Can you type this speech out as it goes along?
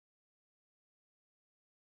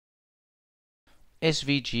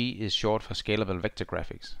SVG is short for Scalable Vector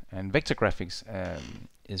Graphics, and vector graphics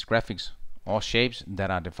is graphics or shapes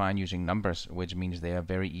that are defined using numbers, which means they are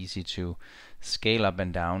very easy to scale up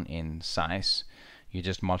and down in size. You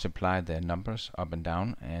just multiply the numbers up and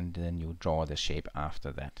down, and then you draw the shape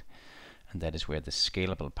after that, and that is where the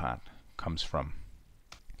scalable part comes from.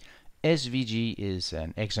 SVG is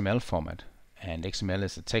an XML format, and XML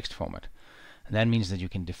is a text format. And that means that you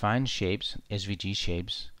can define shapes, SVG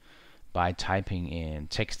shapes, by typing in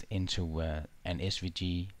text into an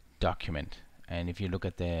SVG document. And if you look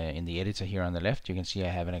at in the editor here on the left, you can see I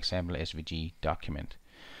have an example SVG document.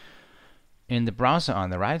 In the browser on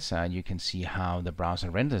the right side, you can see how the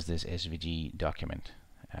browser renders this SVG document.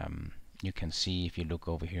 You can see, if you look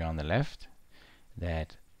over here on the left,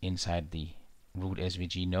 that inside the root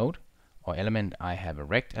SVG node or element, I have a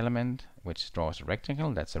rect element which draws a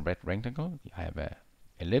rectangle. That's a red rectangle. I have a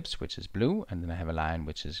ellipse which is blue, and then I have a line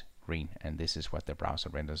which is green, and this is what the browser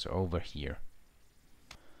renders over here.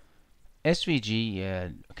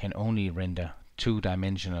 SVG can only render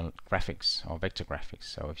two-dimensional graphics or vector graphics.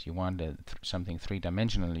 So if you want something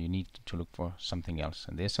three-dimensional, you need to look for something else,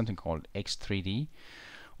 and there's something called X3D,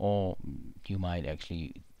 or you might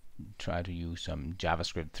actually try to use some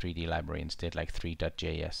JavaScript 3D library instead, like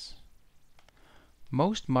 3.js.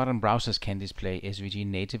 Most modern browsers can display SVG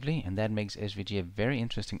natively, and that makes SVG a very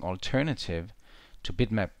interesting alternative to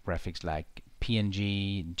bitmap graphics like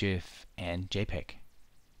PNG, GIF, and JPEG.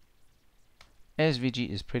 SVG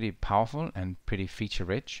is pretty powerful and pretty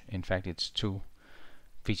feature-rich. In fact, it's too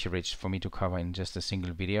feature-rich for me to cover in just a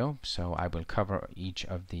single video, so I will cover each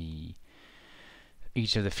of the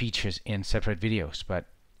features in separate videos. But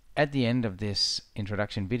at the end of this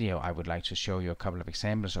introduction video, I would like to show you a couple of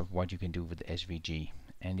examples of what you can do with SVG.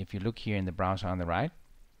 And if you look here in the browser on the right,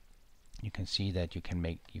 you can see that you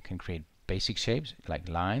can create basic shapes like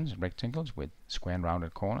lines, rectangles with square and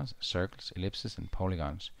rounded corners, circles, ellipses, and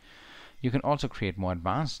polygons. You can also create more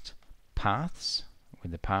advanced paths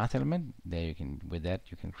with the path element. With that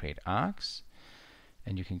you can create arcs,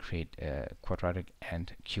 and you can create quadratic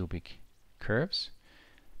and cubic curves.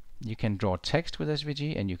 You can draw text with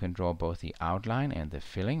SVG, and you can draw both the outline and the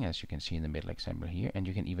filling, as you can see in the middle example here, and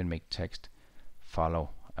you can even make text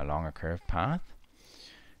follow along a curved path.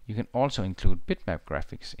 You can also include bitmap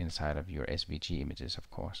graphics inside of your SVG images,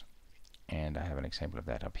 of course, and I have an example of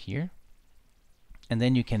that up here. And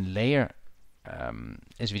then you can layer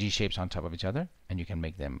SVG shapes on top of each other, and you can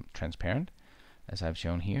make them transparent, as I've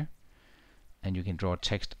shown here. And you can draw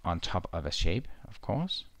text on top of a shape, of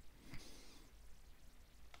course.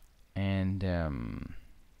 And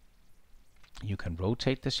you can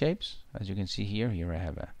rotate the shapes, as you can see here. Here I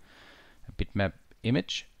have a bitmap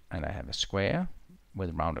image, and I have a square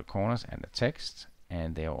with rounded corners and a text,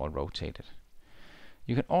 and they are all rotated.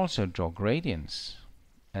 You can also draw gradients,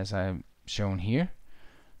 as I've shown here.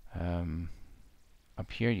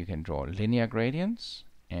 Up here you can draw linear gradients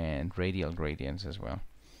and radial gradients as well,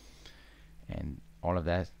 and all of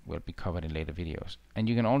that will be covered in later videos. And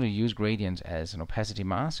you can also use gradients as an opacity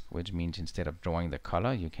mask, which means instead of drawing the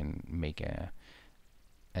color, you can make a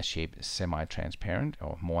shape semi-transparent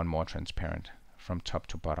or more and more transparent from top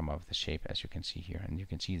to bottom of the shape, as you can see here. And you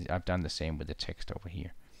can see I've done the same with the text over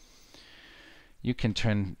here. You can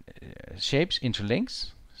turn shapes into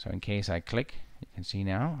links. So in case I click, you can see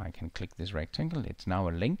now I can click this rectangle. It's now a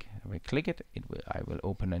link. If I click it, I will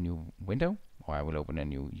open a new window, or I will open a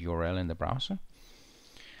new URL in the browser.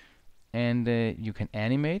 And you can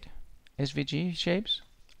animate SVG shapes,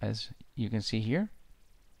 as you can see here.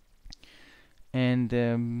 And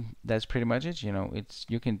that's pretty much it. You know,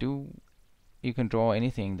 you can draw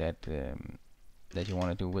anything that you want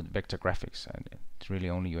to do with vector graphics, and it's really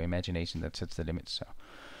only your imagination that sets the limits. So,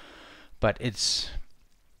 but it's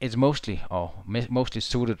mostly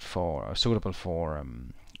suitable for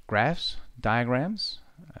graphs, diagrams,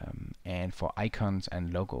 and for icons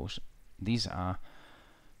and logos. These are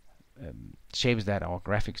shapes that are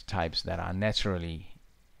graphics types that are naturally,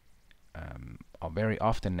 or very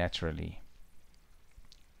often naturally,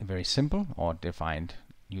 very simple or defined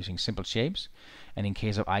using simple shapes. And in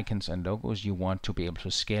case of icons and logos, you want to be able to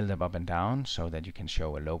scale them up and down so that you can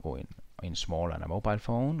show a logo in small on a mobile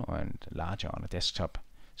phone and larger on a desktop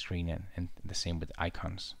screen, and the same with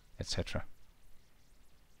icons, etc.